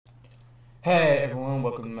Hey everyone,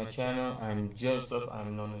 welcome to my channel. I'm Joseph,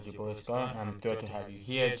 I'm known as YoBoyScar's. I'm thrilled to have you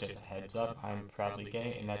here. Just a heads up, I'm proudly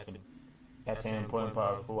gay, and that's an important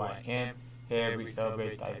part of who I am. Here we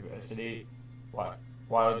celebrate diversity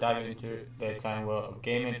while diving into the exciting world of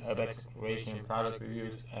gaming, urban exploration, product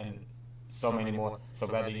reviews, and so many more. So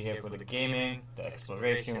whether you're here for the gaming, the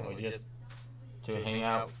exploration, or just to hang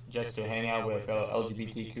out with a fellow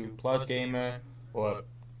LGBTQ plus gamer or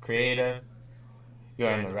creator, you're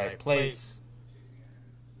in the right place.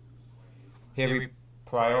 Here we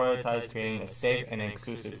prioritize creating a safe and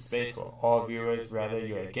inclusive space for all viewers, whether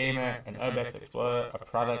you're a gamer, an urbex explorer, a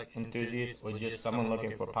product enthusiast, or just someone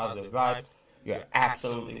looking for positive vibes. You're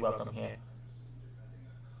absolutely welcome here.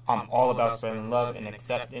 I'm all about spreading love and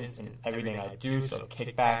acceptance in everything I do, so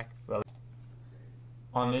kick back, relax.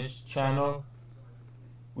 On this channel,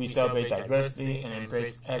 we celebrate diversity and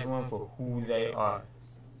embrace everyone for who they are.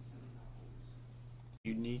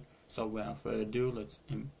 Unique. So without further ado, let's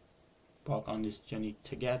embark on this journey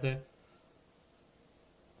together.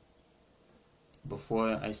 Before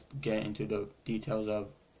I get into the details of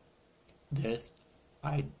this,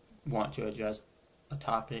 I want to address a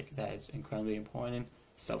topic that is incredibly important: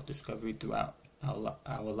 self-discovery. Throughout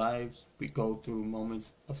our lives, we go through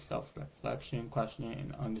moments of self-reflection, questioning,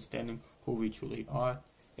 and understanding who we truly are.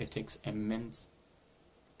 It takes immense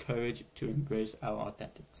courage to embrace our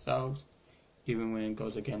authentic selves, even when it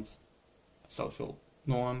goes against social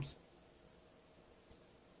norms.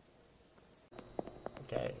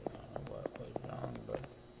 Okay, I don't know what was wrong, but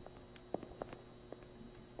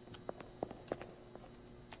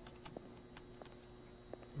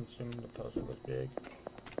I'm assuming the poster was big.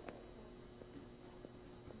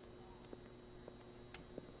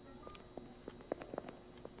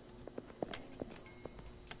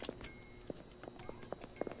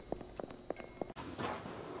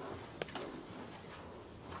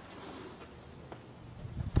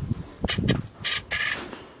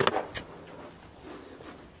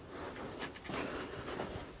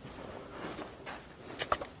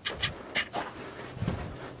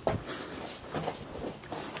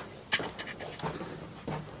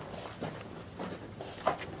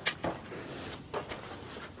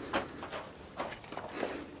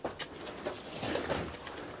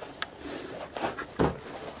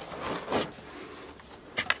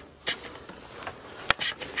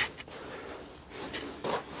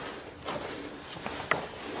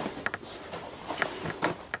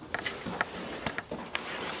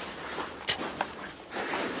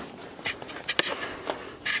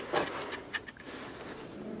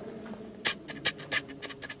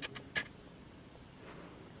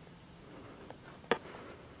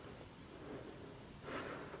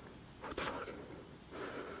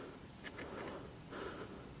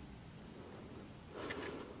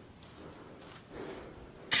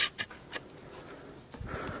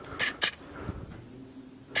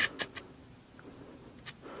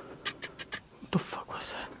 What the fuck was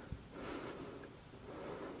that?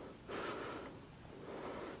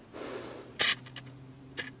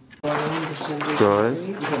 Guys.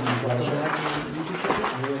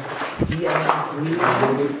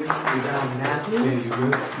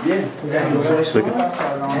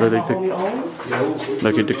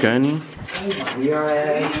 Look at the Kenny. We are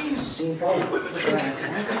at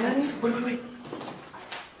Wait.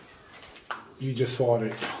 You just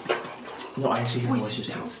farted. No, I see your voices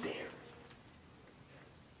downstairs.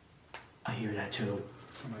 I hear that too.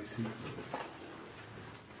 Somebody's here.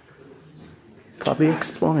 Probably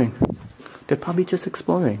exploring. They're probably just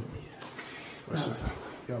exploring.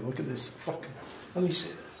 Yo, look at this fucking. Let me see.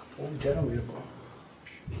 Old generator ball.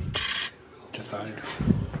 Just hired.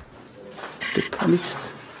 They're probably just.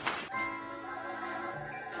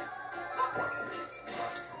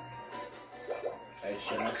 I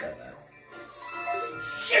shouldn't have said that.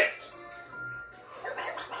 Shit!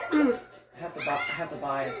 I have to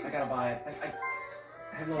buy it. I gotta buy it.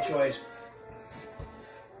 I have no choice.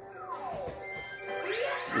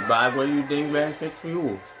 You buy what you think benefits for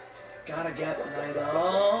you. Gotta get an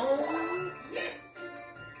item.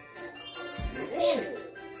 Damn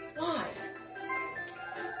it! Why?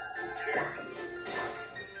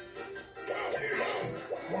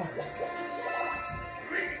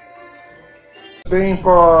 Thing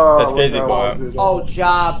for That's crazy, boy. Oh,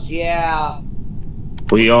 jobs, yeah.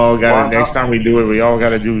 We all gotta, next time we do it, we all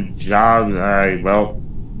gotta do jobs. Alright, well.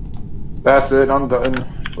 That's it, I'm done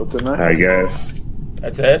with the night. I guess.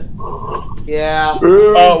 That's it? Yeah.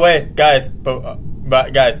 Oh, wait, guys. But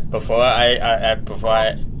guys, before I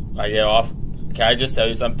get off, can I just tell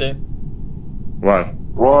you something? What?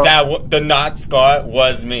 What? That the knot scar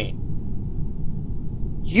was me.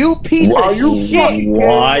 You piece Are of you shit!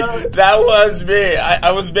 what? That was me.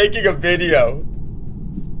 I was making a video.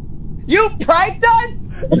 You pranked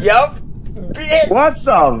us? Yup. Bitch. What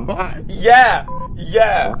the fuck? Yeah.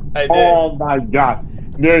 Yeah. I did. Oh my god.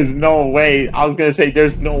 There's no way. I was gonna say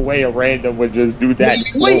there's no way a random would just do that.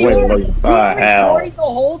 Wait, you were What the hell? recording the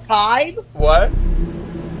whole time? What?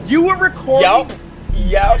 You were recording? Yup.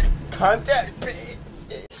 Yup. Content. Bitch.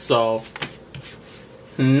 So,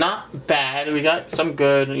 not bad. We got some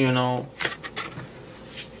good, you know,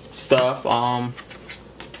 stuff. I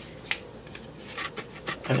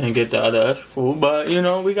didn't get the other extra food, but you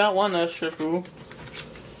know, we got one extra food.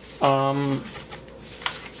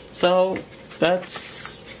 So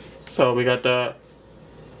we got the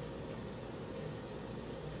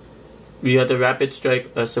Rapid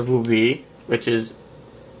Strike Savu V, which is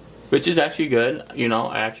actually good. You know,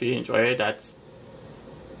 I actually enjoy it. That's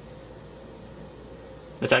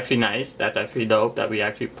actually nice. That's actually dope that we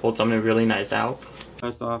actually pulled something really nice out.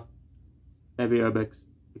 First off, every urban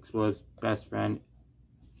explorer's best friend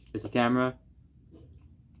is a camera.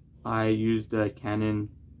 I use the Canon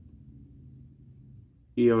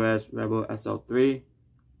EOS Rebel SL3.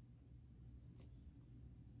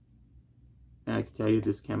 And I can tell you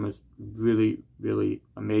this camera is really, really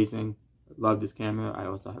amazing. I love this camera. I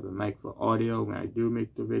also have a mic for audio when I do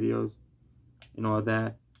make the videos and all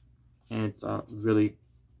that. And it's a really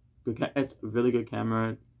good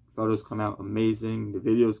camera. Photos come out amazing. The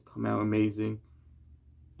videos come out amazing.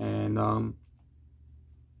 And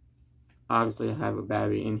obviously I have a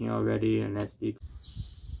battery in here already, an SD.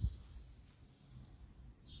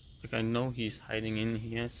 Like, I know he's hiding in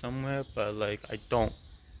here somewhere, but like I don't.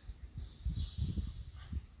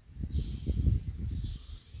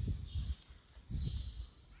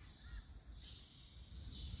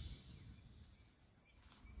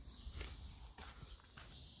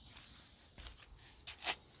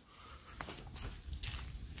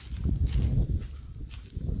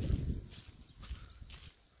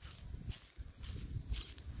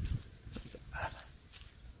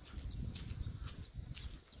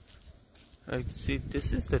 Like, see,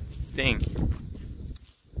 this is the thing.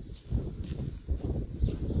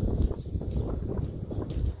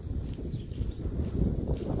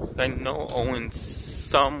 I know Owen's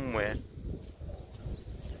somewhere.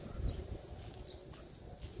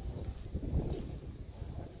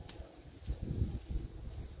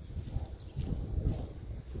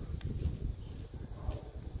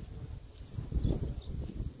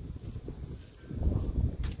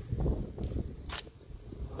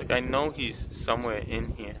 I know he's somewhere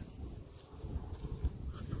in here.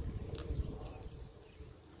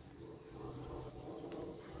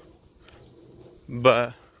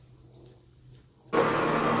 But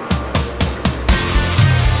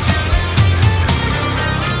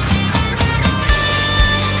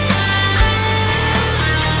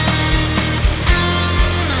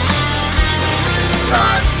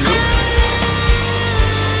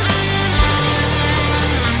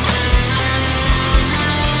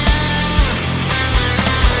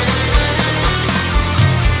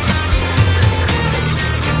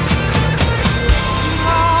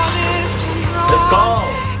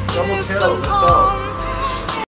let's go.